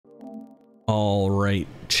All right,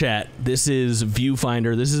 chat. This is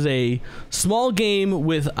Viewfinder. This is a small game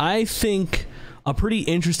with, I think, a pretty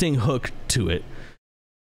interesting hook to it.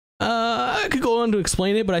 I could go on to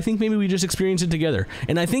explain it, but I think maybe we just experience it together.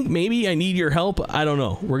 And I think maybe I need your help. I don't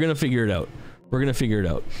know. We're going to figure it out. We're going to figure it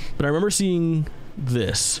out. But I remember seeing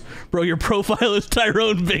this. Bro, your profile is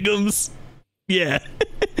Tyrone Biggums. Yeah.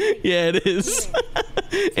 Yeah, it is.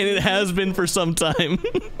 And it has been for some time.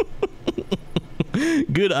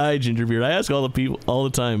 Good eye, Gingerbeard. I ask all the people all the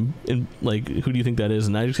time, and like, who do you think that is?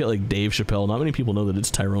 And I just get like Dave Chappelle. Not many people know that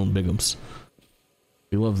it's Tyrone Biggums.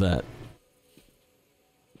 We love that.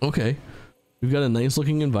 Okay, we've got a nice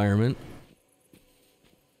looking environment.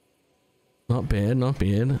 Not bad, not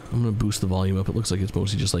bad. I'm gonna boost the volume up. It looks like it's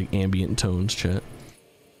mostly just like ambient tones, chat.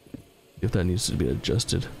 If that needs to be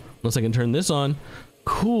adjusted. Unless I can turn this on.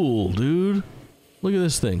 Cool, dude. Look at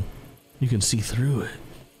this thing. You can see through it.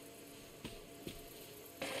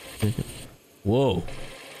 Whoa.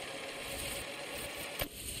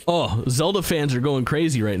 Oh, Zelda fans are going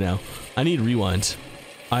crazy right now. I need rewinds.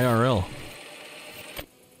 IRL.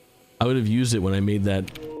 I would have used it when I made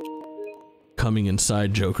that coming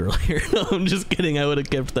inside joke earlier. No, I'm just kidding. I would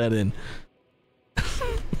have kept that in.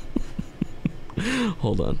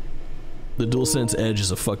 Hold on. The DualSense Edge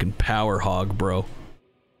is a fucking power hog, bro.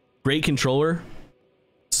 Great controller.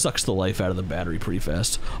 Sucks the life out of the battery pretty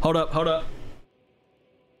fast. Hold up, hold up.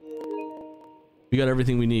 We got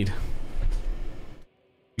everything we need.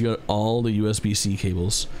 We got all the USB-C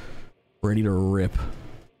cables ready to rip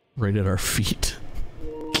right at our feet.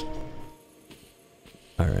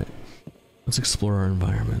 Alright. Let's explore our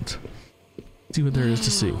environment. See what there is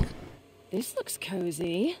to see. This looks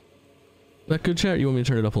cozy. That good, chat? You want me to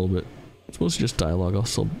turn it up a little bit? It's mostly just dialogue. I'll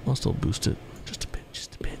still boost it. Just a bit,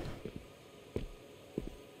 just a bit.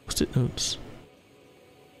 Post-it notes.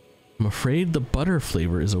 I'm afraid the butter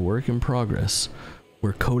flavor is a work in progress.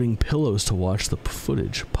 We're coating pillows to watch the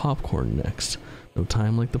footage. Popcorn next. No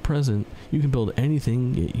time like the present. You can build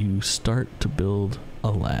anything, yet you start to build a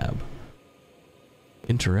lab.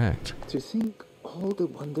 Interact. To think all the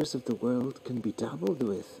wonders of the world can be dabbled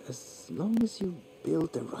with as long as you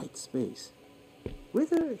build the right space.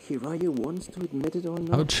 Whether Hiraya wants to admit it or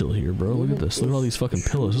not. I'll chill here, bro. Look at this. Look at all these fucking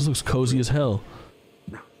pillows. This looks cozy as hell.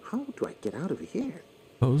 Now, how do I get out of here?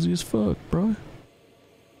 Cozy as fuck, bro.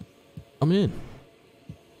 I'm in.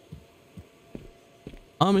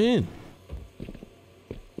 I'm in.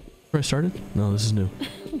 Where I started? No, this is new.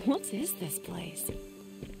 What is this place?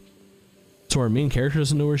 So our main character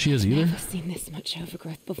doesn't know where she is either? I've never seen this much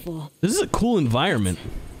overgrowth before. This is a cool environment.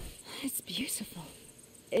 It's beautiful.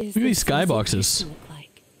 Look at these skyboxes.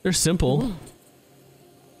 Like? They're simple.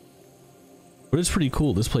 But it's pretty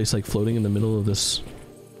cool. This place like floating in the middle of this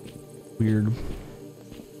weird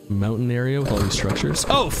mountain area with all these structures.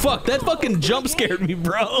 Oh fuck, that fucking jump scared me,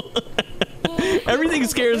 bro. Everything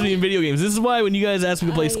scares me in video games. This is why when you guys ask me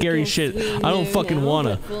to play scary shit, I don't fucking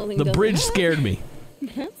wanna. The bridge scared me.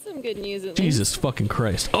 That's some good news at Jesus fucking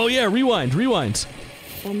Christ. Oh yeah, rewind, rewind.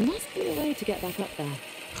 There must be a way to get back up there.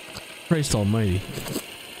 Christ almighty.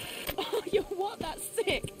 Oh, you what? That's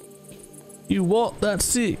sick. You what? That's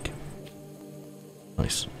sick.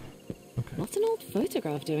 Nice. Okay. What's an old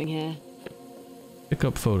photograph doing here? Pick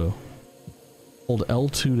up photo. Hold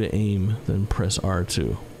L2 to aim, then press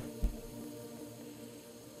R2.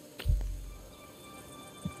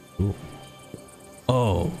 Ooh.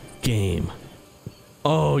 Oh, game.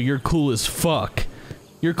 Oh, you're cool as fuck.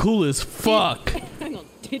 You're cool as fuck. Hang on,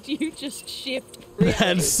 did you just shift? Really?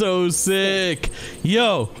 That's so sick.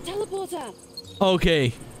 Yo. Teleporter.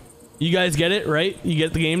 Okay. You guys get it, right? You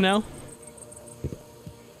get the game now?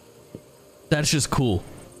 That's just cool.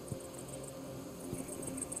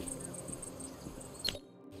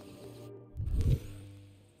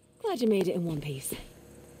 Glad you made it in one piece.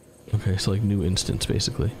 Okay, so like new instance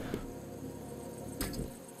basically.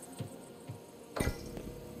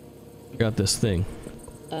 Got this thing.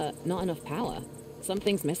 Not enough power.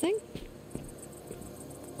 Something's missing?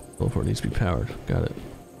 Teleport needs to be powered. Got it.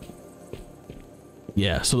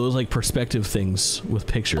 Yeah, so those like perspective things with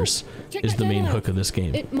pictures is the main hook of this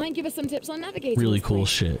game. It might give us some tips on navigating. Really cool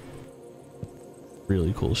shit.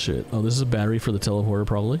 Really cool shit. Oh, this is a battery for the teleporter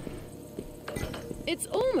probably. It's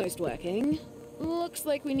almost working. Looks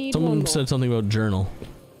like we need Someone said something about journal.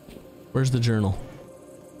 Where's the journal?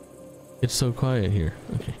 It's so quiet here.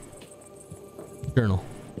 Okay. Journal.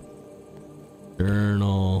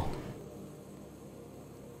 Journal.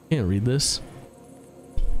 Can't read this.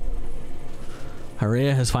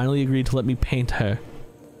 Haraya has finally agreed to let me paint her.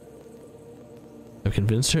 I've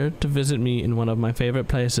convinced her to visit me in one of my favorite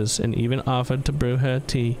places and even offered to brew her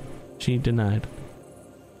tea. She denied.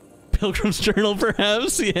 Pilgrim's Journal,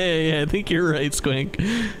 perhaps? Yeah, I think you're right,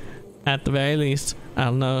 Squink. At the very least,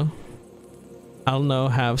 I'll know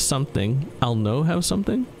have something. I'll know have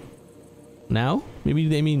something? Now? Maybe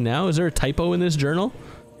they mean now? Is there a typo in this journal?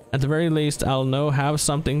 At the very least, I'll know have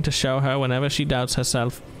something to show her whenever she doubts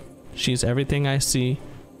herself. She's everything I see,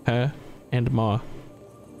 her, and more.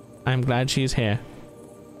 I'm glad she's here.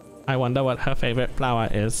 I wonder what her favorite flower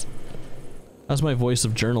is. That's my voice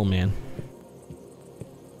of journal, man.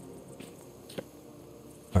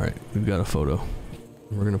 Alright, we've got a photo.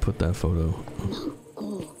 We're gonna put that photo.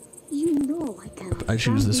 Oh, you know I cannot. I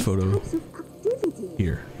choose this photo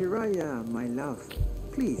here. Hiraya, my love,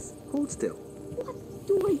 please hold still. What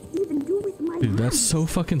do I even do with my Dude, that's so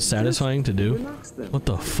fucking satisfying to do. Relax them. What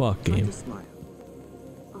the fuck, Try game? to smile.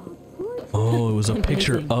 Oh, it was a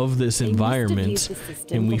picture of this environment,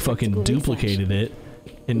 and we fucking duplicated it,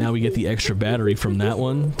 and now we get the extra battery from that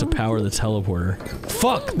one to power the teleporter.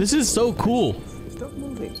 Fuck, this is so cool. Stop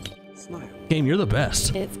moving. Smile. Game, you're the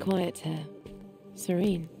best. It's quiet here.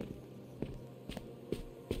 Serene.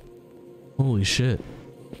 Holy shit.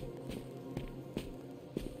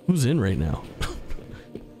 Who's in right now?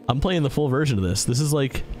 I'm playing the full version of this. This is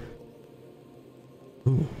like...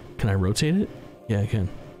 Ooh, can I rotate it? Yeah, I can.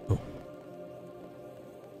 Oh.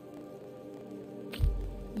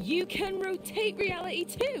 You can rotate reality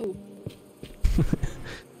too.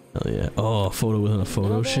 Hell yeah. Oh, a photo within a photo.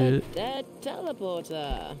 Another Shit. dead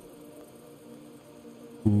teleporter.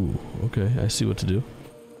 Ooh, okay. I see what to do.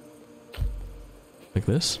 Like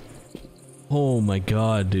this? Oh my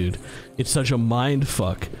god, dude. It's such a mind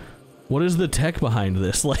fuck. What is the tech behind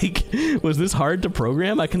this? Like, was this hard to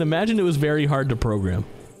program? I can imagine it was very hard to program.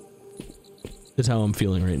 That's how I'm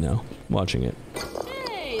feeling right now, watching it.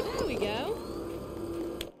 Hey, there we go.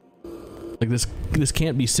 Like, this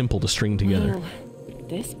can't be simple to string together. Oh,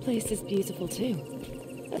 this place is beautiful too.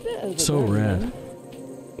 A bit overgrown. So rad.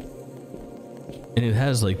 And it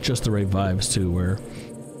has like just the right vibes too, where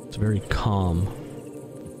it's very calm,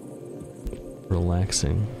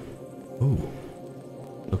 relaxing. Ooh.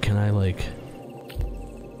 So can I like...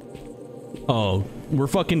 Oh, we're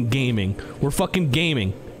fucking gaming. We're fucking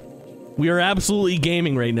gaming. We are absolutely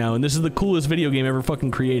gaming right now, and this is the coolest video game ever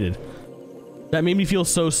fucking created. That made me feel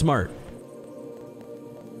so smart.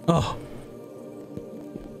 Oh.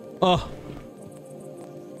 Oh.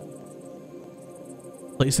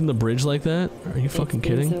 Placing the bridge like that? Are you fucking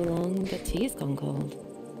kidding? It's been so long, the tea's gone cold.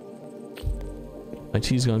 My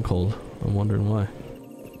tea's gone cold. I'm wondering why.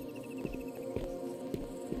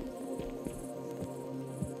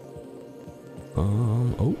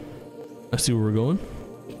 Oh. I see where we're going.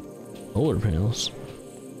 Solar panels.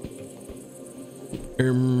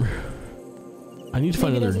 I need to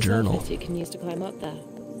find Maybe another there's a journal. surface you can use to climb up there.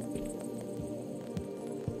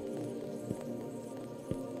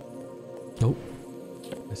 Oh.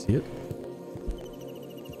 I see it.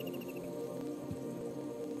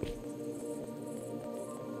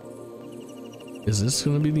 Is this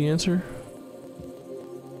gonna be the answer?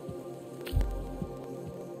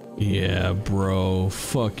 Yeah, bro.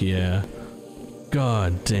 Fuck yeah.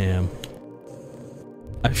 God damn.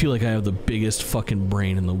 I feel like I have the biggest fucking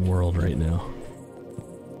brain in the world right now.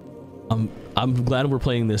 I'm glad we're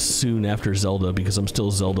playing this soon after Zelda because I'm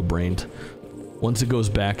still Zelda brained. Once it goes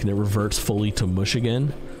back and it reverts fully to mush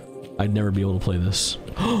again, I'd never be able to play this.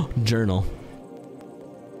 Journal.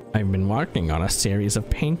 I've been working on a series of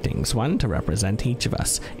paintings, one to represent each of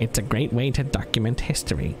us. It's a great way to document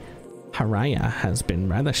history. Hiraya has been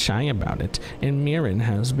rather shy about it, and Mirin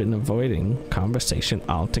has been avoiding conversation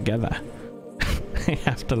altogether. I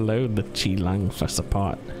have to load the Qilong for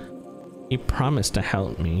support. He promised to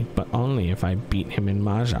help me, but only if I beat him in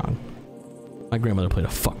Mahjong. My grandmother played a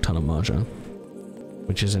fuck ton of Mahjong,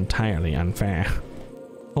 which is entirely unfair.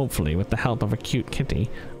 Hopefully, with the help of a cute kitty,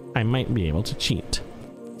 I might be able to cheat.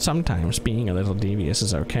 Sometimes being a little devious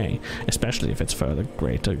is okay, especially if it's for the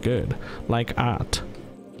greater good, like art.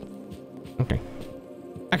 Okay.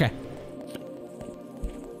 Okay.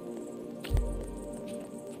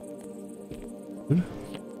 Good.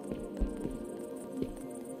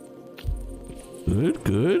 Good,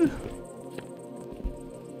 good.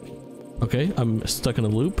 Okay, I'm stuck in a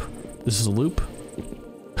loop. This is a loop.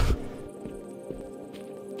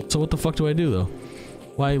 So what the fuck do I do though?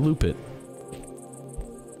 Why loop it?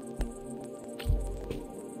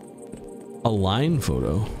 A line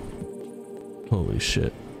photo? Holy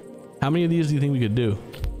shit. How many of these do you think we could do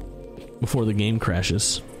before the game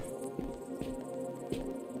crashes?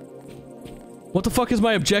 What the fuck is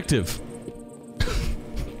my objective?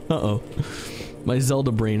 Uh-oh. My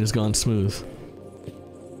Zelda brain has gone smooth.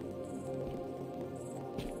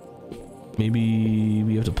 Maybe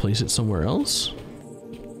we have to place it somewhere else?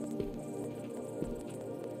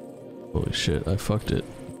 Holy shit, I fucked it.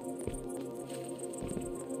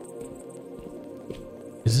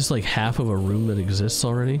 Is this like half of a room that exists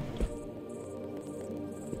already?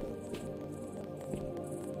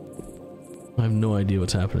 I have no idea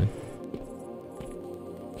what's happening.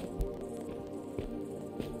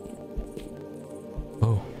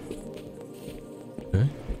 Oh. Okay.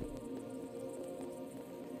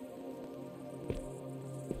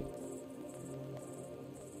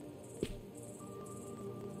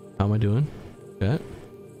 How am I doing? Okay.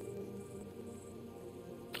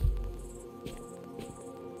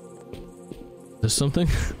 Is this something?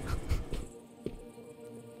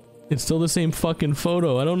 It's still the same fucking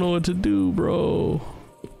photo. I don't know what to do, bro.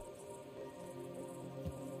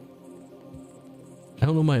 I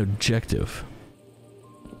don't know my objective.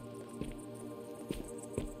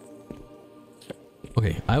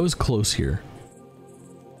 Okay, I was close here.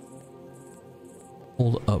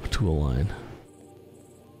 Hold up to a line.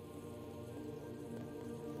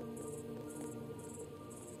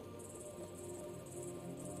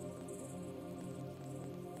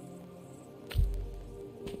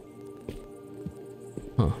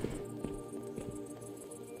 Huh.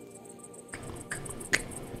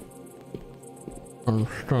 I'm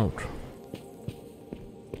stumped.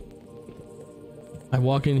 I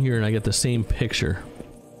walk in here and I get the same picture.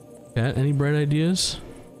 Cat, any bright ideas?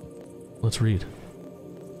 Let's read.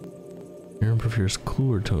 Erin prefers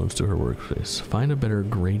cooler tones to her workspace. Find a better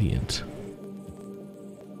gradient.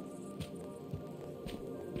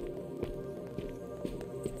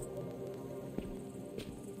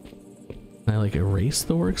 Can I like erase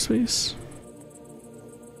the workspace?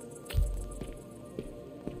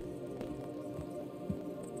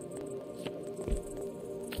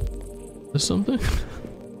 Is this something?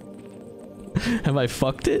 Have I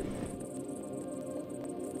fucked it?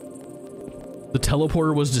 The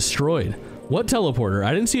teleporter was destroyed. What teleporter?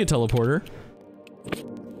 I didn't see a teleporter.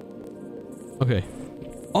 Okay.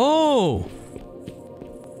 Oh!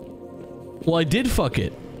 Well, I did fuck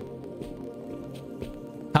it.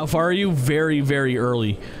 How far are you? Very, very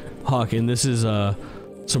early, Hawk, and this is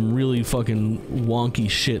some really fucking wonky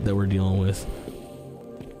shit that we're dealing with.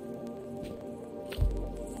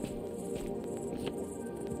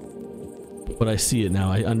 But I see it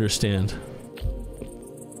now. I understand.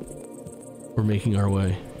 We're making our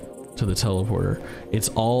way to the teleporter. It's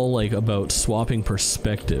all like about swapping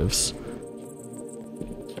perspectives.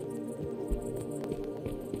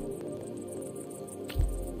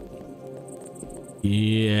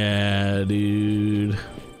 Yeah, dude.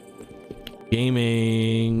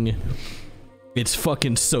 Gaming. It's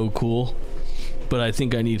fucking so cool. But I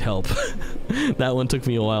think I need help. That one took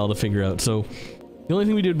me a while to figure out. So the only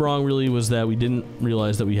thing we did wrong really was that we didn't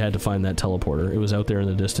realize that we had to find that teleporter. It was out there in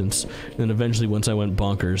the distance. And then eventually once I went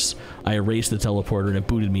bonkers, I erased the teleporter and it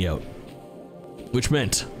booted me out. Which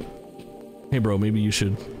meant, hey bro, maybe you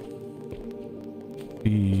should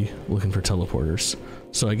be looking for teleporters.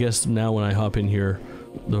 So I guess now when I hop in here,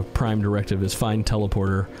 the prime directive is find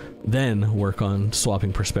teleporter, then work on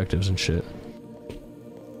swapping perspectives and shit.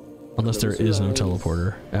 Unless there is no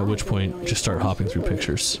teleporter, at which point just start hopping through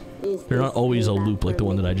pictures. They're not always a loop like the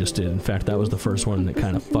one that I just did. In fact, that was the first one that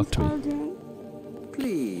kind of fucked me.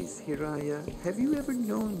 Please, Hiraya, have you ever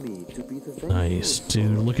known me to be the Nice,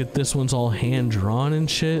 dude. Look at this one's all hand-drawn and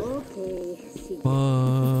shit.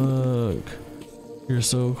 Fuck. You're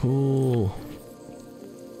so cool.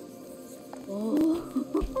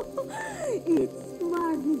 It's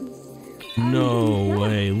marvelous. No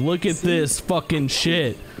way. Look at this fucking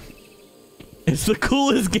shit. It's the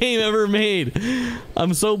coolest game ever made.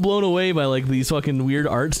 I'm so blown away by like these fucking weird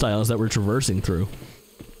art styles that we're traversing through.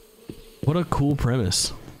 What a cool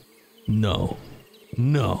premise. No.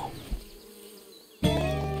 No.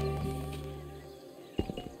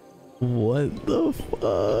 What the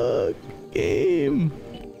fuck? Game.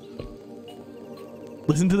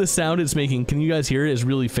 Listen to the sound it's making. Can you guys hear it? It's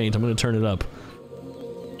really faint. I'm gonna turn it up.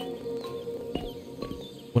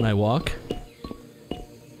 When I walk.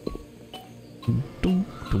 Dum,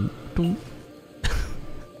 dum, dum.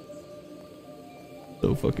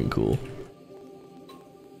 So fucking cool.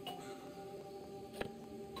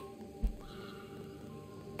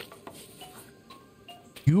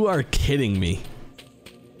 You are kidding me.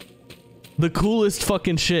 The coolest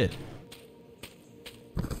fucking shit.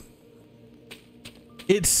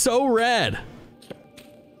 It's so rad.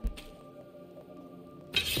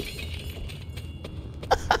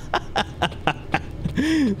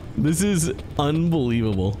 This is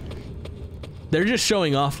unbelievable. They're just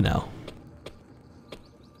showing off now.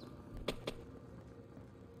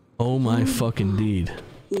 Oh my fucking deed.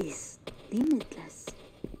 Is limitless.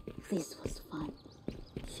 This was fun.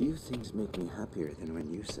 Few things make me happier than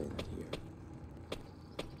when you say that here.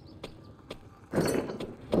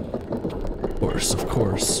 Of course, of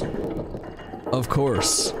course. Of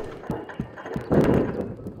course.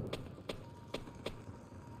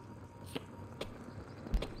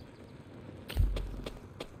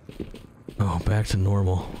 Oh, back to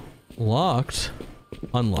normal. Locked?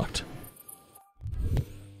 Unlocked.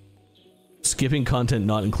 Skipping content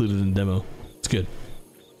not included in demo. It's good.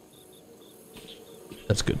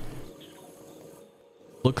 That's good.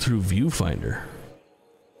 Look through Viewfinder.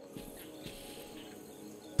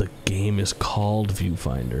 The game is called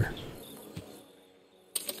Viewfinder.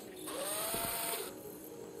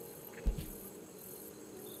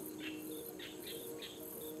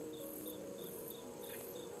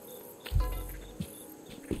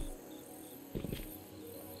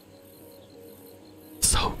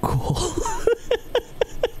 So cool.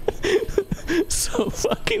 So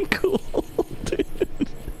fucking cool, dude.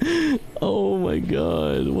 Oh my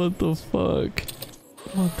god, what the fuck?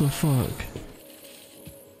 What the fuck?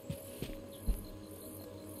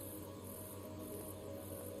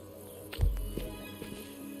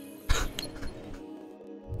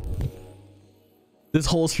 This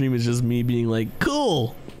whole stream is just me being like,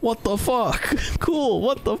 cool, what the fuck? Cool,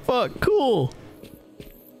 what the fuck? Cool.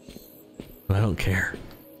 But I don't care.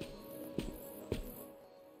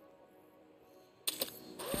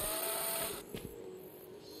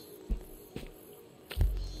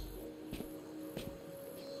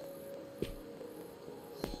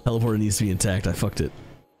 Teleporter needs to be intact. I fucked it.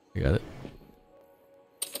 I got it.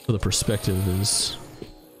 So the perspective is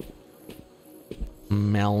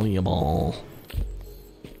malleable.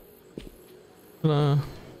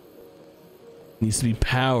 Needs to be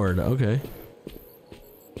powered. Okay.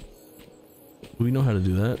 We know how to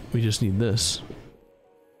do that. We just need this.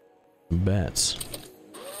 Bats.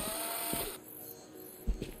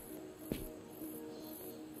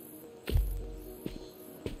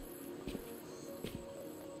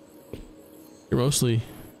 You're mostly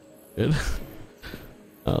good.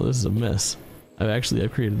 Oh, this is a mess. I've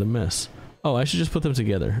created a mess. Oh, I should just put them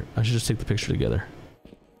together. I should just take the picture together.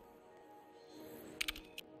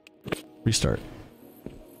 Restart.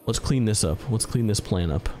 Let's clean this up. Let's clean this plan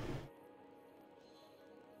up.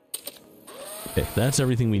 Okay, that's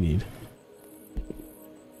everything we need.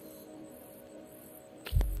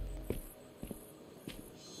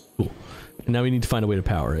 Cool. And now we need to find a way to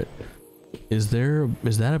power it. Is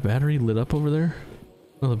that a battery lit up over there?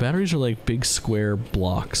 No, the batteries are like big square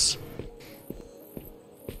blocks.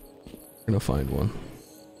 We're gonna find one.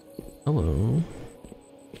 Hello.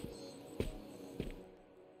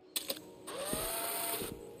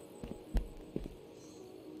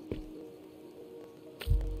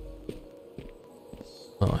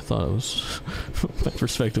 Oh, I thought it was... my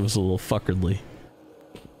perspective was a little fuckeredly.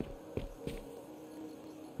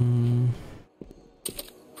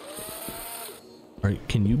 Alright,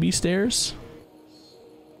 can you be stairs?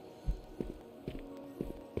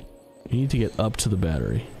 You need to get up to the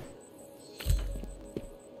battery.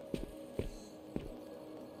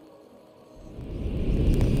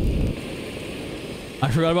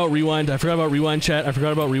 I forgot about rewind. I forgot about rewind, chat. I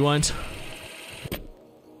forgot about rewind.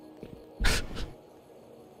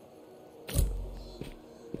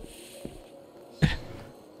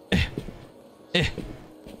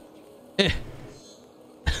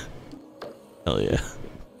 Hell yeah.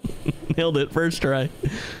 Nailed it first try.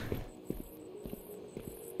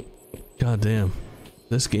 God damn.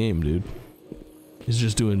 This game, dude, is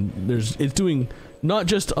just doing, it's doing not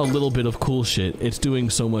just a little bit of cool shit, it's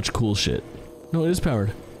doing so much cool shit. No, it is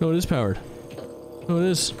powered. No, it is powered. No, it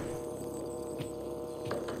is.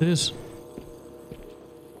 It is.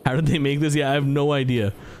 How did they make this? Yeah, I have no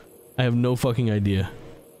idea. I have no fucking idea.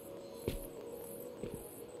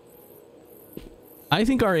 I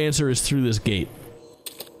think our answer is through this gate.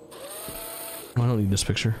 Oh, I don't need this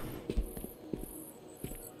picture.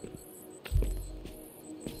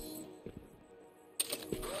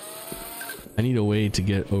 I need a way to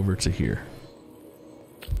get over to here.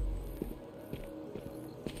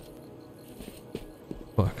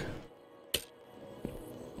 Fuck.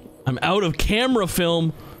 I'm out of camera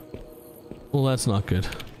film. Well, that's not good.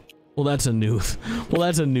 Well, that's a new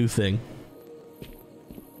thing.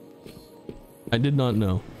 I did not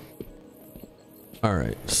know.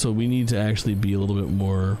 Alright, so we need to actually be a little bit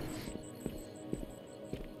more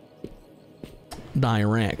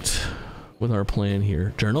direct with our plan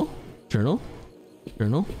here. Journal? Journal?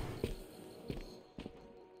 Journal?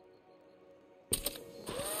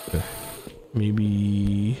 Okay.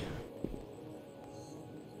 Maybe...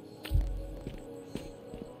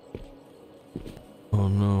 Oh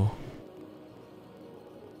no.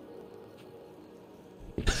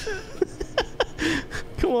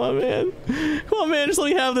 Come on, man. Come on, man. Just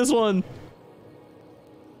let me have this one.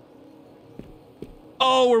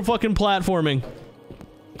 Oh, we're fucking platforming.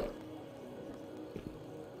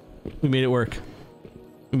 We made it work.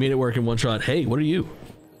 We made it work in one shot. Hey, what are you?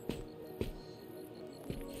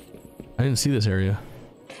 I didn't see this area.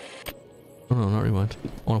 Oh no, not rewind.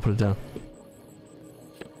 I want to put it down.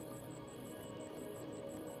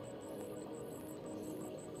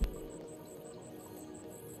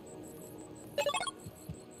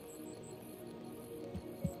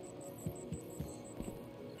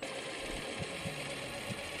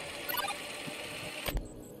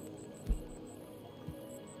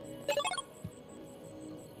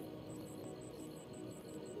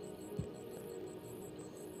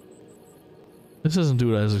 This doesn't do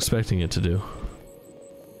what I was expecting it to do.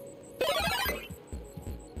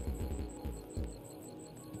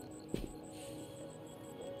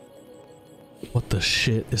 What the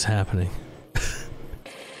shit is happening?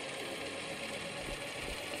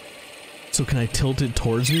 So can I tilt it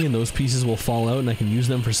towards me and those pieces will fall out and I can use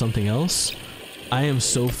them for something else? I am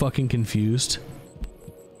so fucking confused.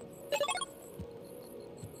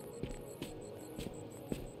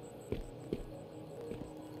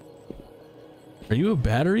 Are you a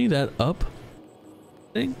battery, that up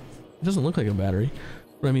thing? It doesn't look like a battery.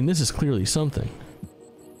 But I mean, this is clearly something.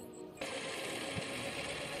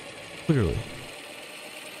 Clearly.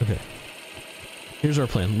 Okay. Here's our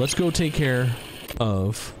plan. Let's go take care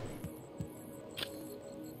of...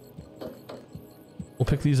 We'll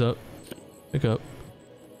pick these up. Pick up.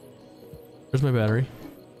 There's my battery.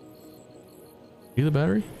 You the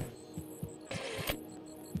battery?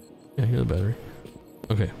 Yeah, you're the battery.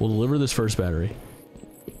 Okay, we'll deliver this first battery,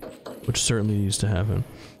 which certainly needs to happen.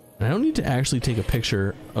 And I don't need to actually take a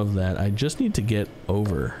picture of that. I just need to get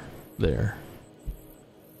over there.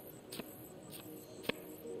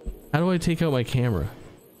 How do I take out my camera?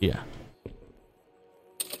 Yeah.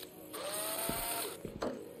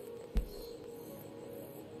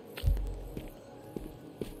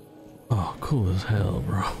 Oh, cool as hell,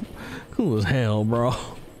 bro. Cool as hell, bro.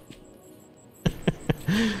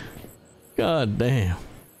 God damn.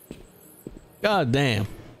 God damn.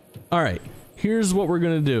 Alright, here's what we're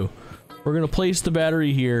gonna do. We're gonna place the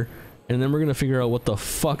battery here, and then we're gonna figure out what the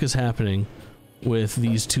fuck is happening with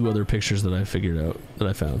these two other pictures that I figured out, that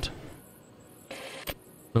I found.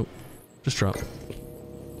 Nope. Just drop.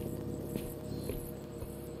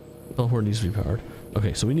 Teleport needs to be powered.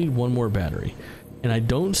 Okay, so we need one more battery. And I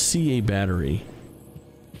don't see a battery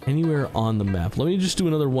anywhere on the map. Let me just do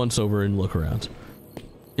another once over and look around.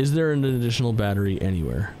 Is there an additional battery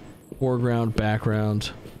anywhere? Foreground,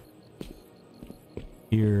 background,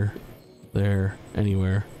 here, there,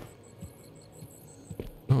 anywhere. I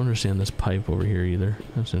don't understand this pipe over here either.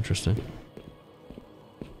 That's interesting.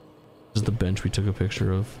 This is the bench we took a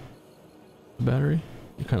picture of. The battery?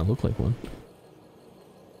 It kind of looked like one.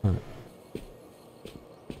 Alright.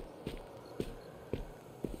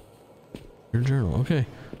 Your journal, okay.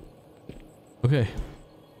 Okay.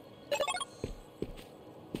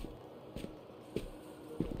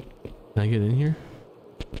 Can I get in here?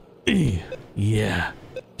 Yeah,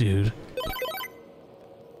 dude.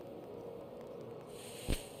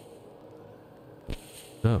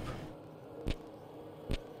 Up.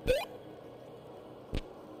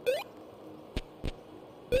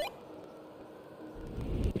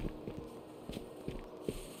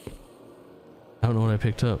 I don't know what I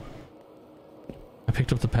picked up. I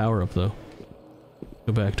picked up the power up though.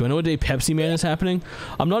 Go back. Do I know what day Pepsi Man is happening?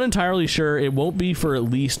 I'm not entirely sure. It won't be for at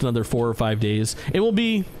least another 4 or 5 days. It will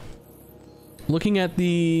be... Looking at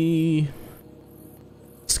the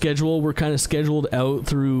schedule, we're kind of scheduled out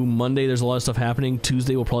through Monday. There's a lot of stuff happening.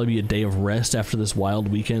 Tuesday will probably be a day of rest after this wild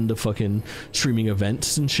weekend of fucking streaming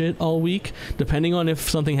events and shit all week. Depending on if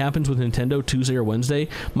something happens with Nintendo Tuesday or Wednesday,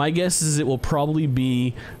 my guess is it will probably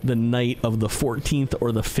be the night of the 14th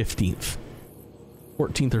or the 15th.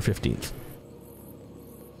 14th or 15th.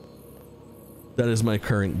 That is my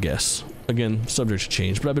current guess. Again, subject to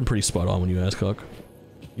change, but I've been pretty spot on when you ask, Huck.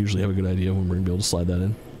 Usually have a good idea when we're gonna be able to slide that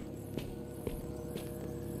in.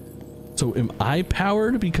 So am I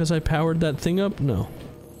powered because I powered that thing up? No.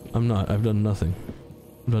 I'm not. I've done nothing.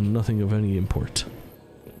 I've done nothing of any import.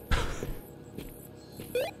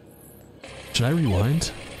 Should I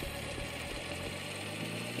rewind?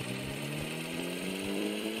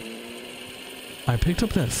 I picked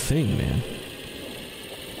up that thing, man.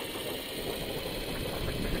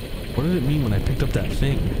 What did it mean when I picked up that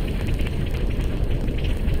thing?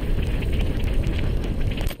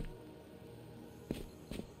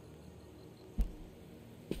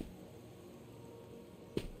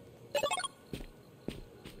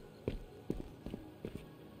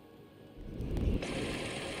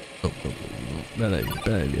 Bad idea.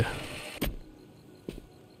 Bad idea.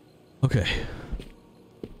 Okay.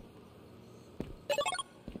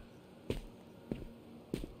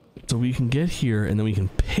 So we can get here and then we can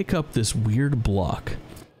pick up this weird block.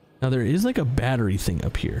 Now there is like a battery thing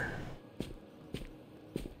up here.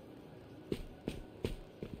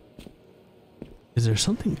 Is there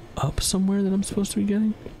something up somewhere that I'm supposed to be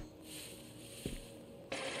getting?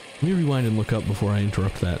 Let me rewind and look up before I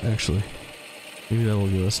interrupt that, actually. Maybe that will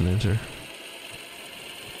give us an answer.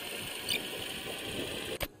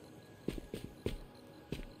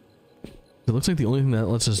 It looks like the only thing that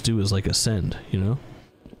lets us do is like ascend, you know?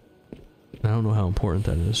 I don't know how important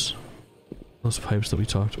that is. Those pipes that we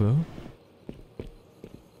talked about.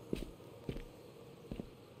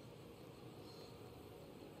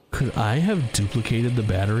 Could I have duplicated the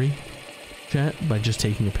battery, chat, by just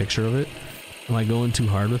taking a picture of it? Am I going too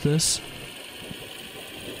hard with this?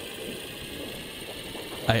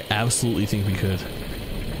 I absolutely think we could.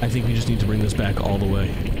 I think we just need to bring this back all the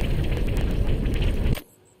way.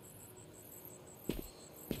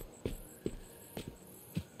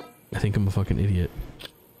 I think I'm a fucking idiot.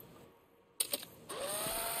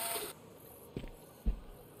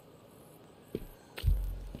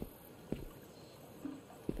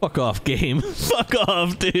 Fuck off, game. Fuck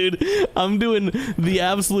off, dude. I'm doing the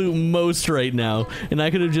absolute most right now, and I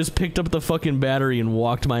could have just picked up the fucking battery and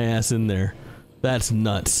walked my ass in there. That's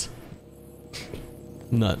nuts.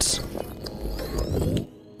 Nuts.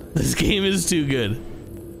 This game is too good.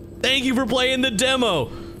 Thank you for playing the demo.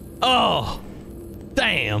 Oh,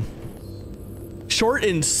 damn. Short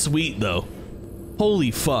and sweet, though. Holy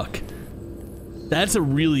fuck. That's a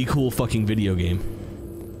really cool fucking video game.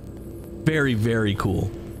 Very, very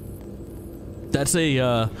cool. That's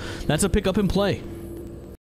a pick up and play.